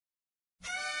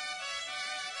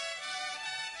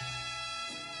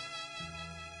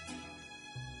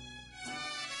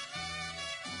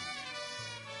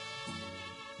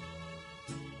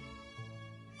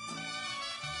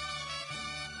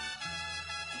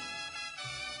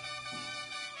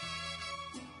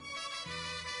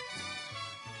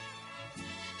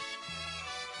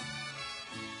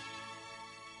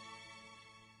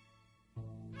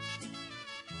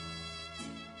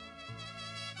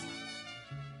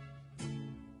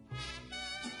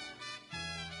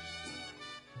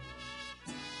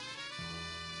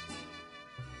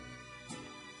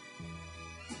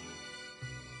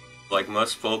Like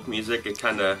most folk music,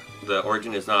 the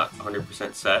origin is not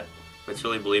 100% set, but it's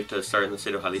really believed to start in the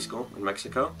state of Jalisco in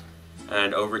Mexico.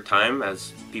 And over time,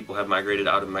 as people have migrated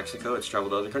out of Mexico, it's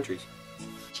traveled to other countries.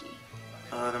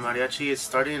 The mariachi is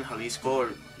started in Jalisco, or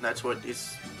that's what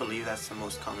is believed. That's the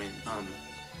most common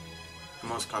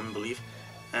belief.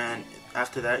 And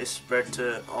after that, it's spread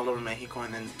to all over Mexico,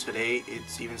 and then today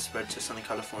it's even spread to Southern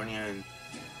California and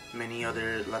many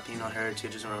other Latino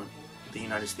heritages around the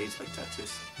United States, like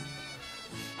Texas.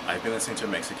 I've been listening to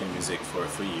Mexican music for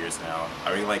 3 years now.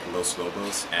 I really like Los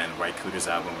Lobos and White Cooter's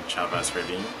album Chavas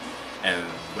Ravine. And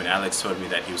when Alex told me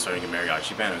that he was starting a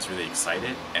mariachi band, I was really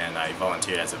excited, and I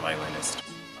volunteered as a violinist.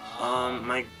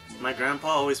 My grandpa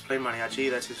always played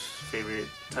mariachi. That's his favorite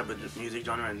type of music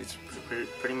genre, and it's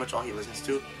pretty much all he listens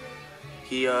to.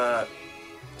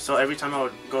 So every time I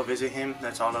would go visit him,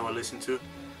 that's all I would listen to.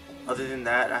 Other than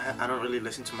that, I don't really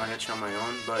listen to mariachi on my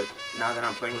own, but now that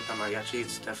I'm playing with the mariachi,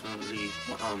 it's definitely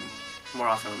more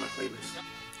often on my playlist.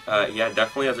 Yeah,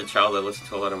 definitely as a child I listened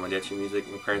to a lot of mariachi music.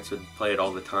 My parents would play it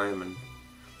all the time, and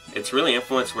it's really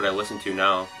influenced what I listen to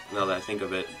now that I think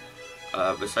of it.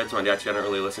 Besides mariachi, I don't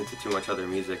really listen to too much other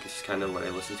music. It's just kind of what I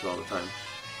listen to all the time.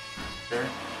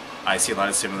 I see a lot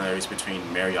of similarities between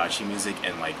mariachi music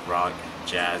and like rock,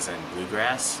 jazz, and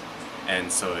bluegrass,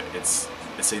 and so it's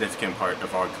a significant part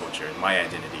of our culture and my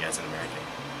identity as an American.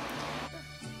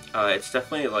 It's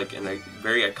definitely like in a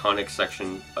very iconic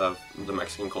section of the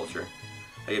Mexican culture.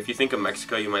 Like if you think of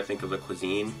Mexico, you might think of the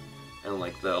cuisine and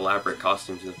like the elaborate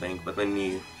costumes and things, but then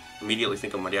you immediately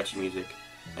think of mariachi music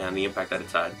and the impact that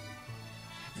it's had.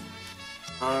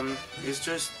 It's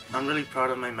just, I'm really proud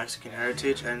of my Mexican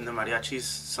heritage, and the mariachi is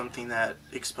something that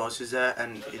exposes that,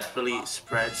 and it really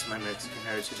spreads my Mexican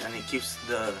heritage, and it keeps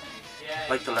the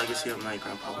legacy of my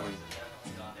grandpa going.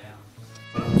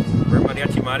 We're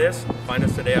Mariachi Mares. Find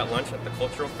us today at lunch at the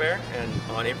Cultural Fair and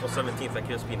on April 17th at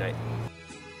QSP Night.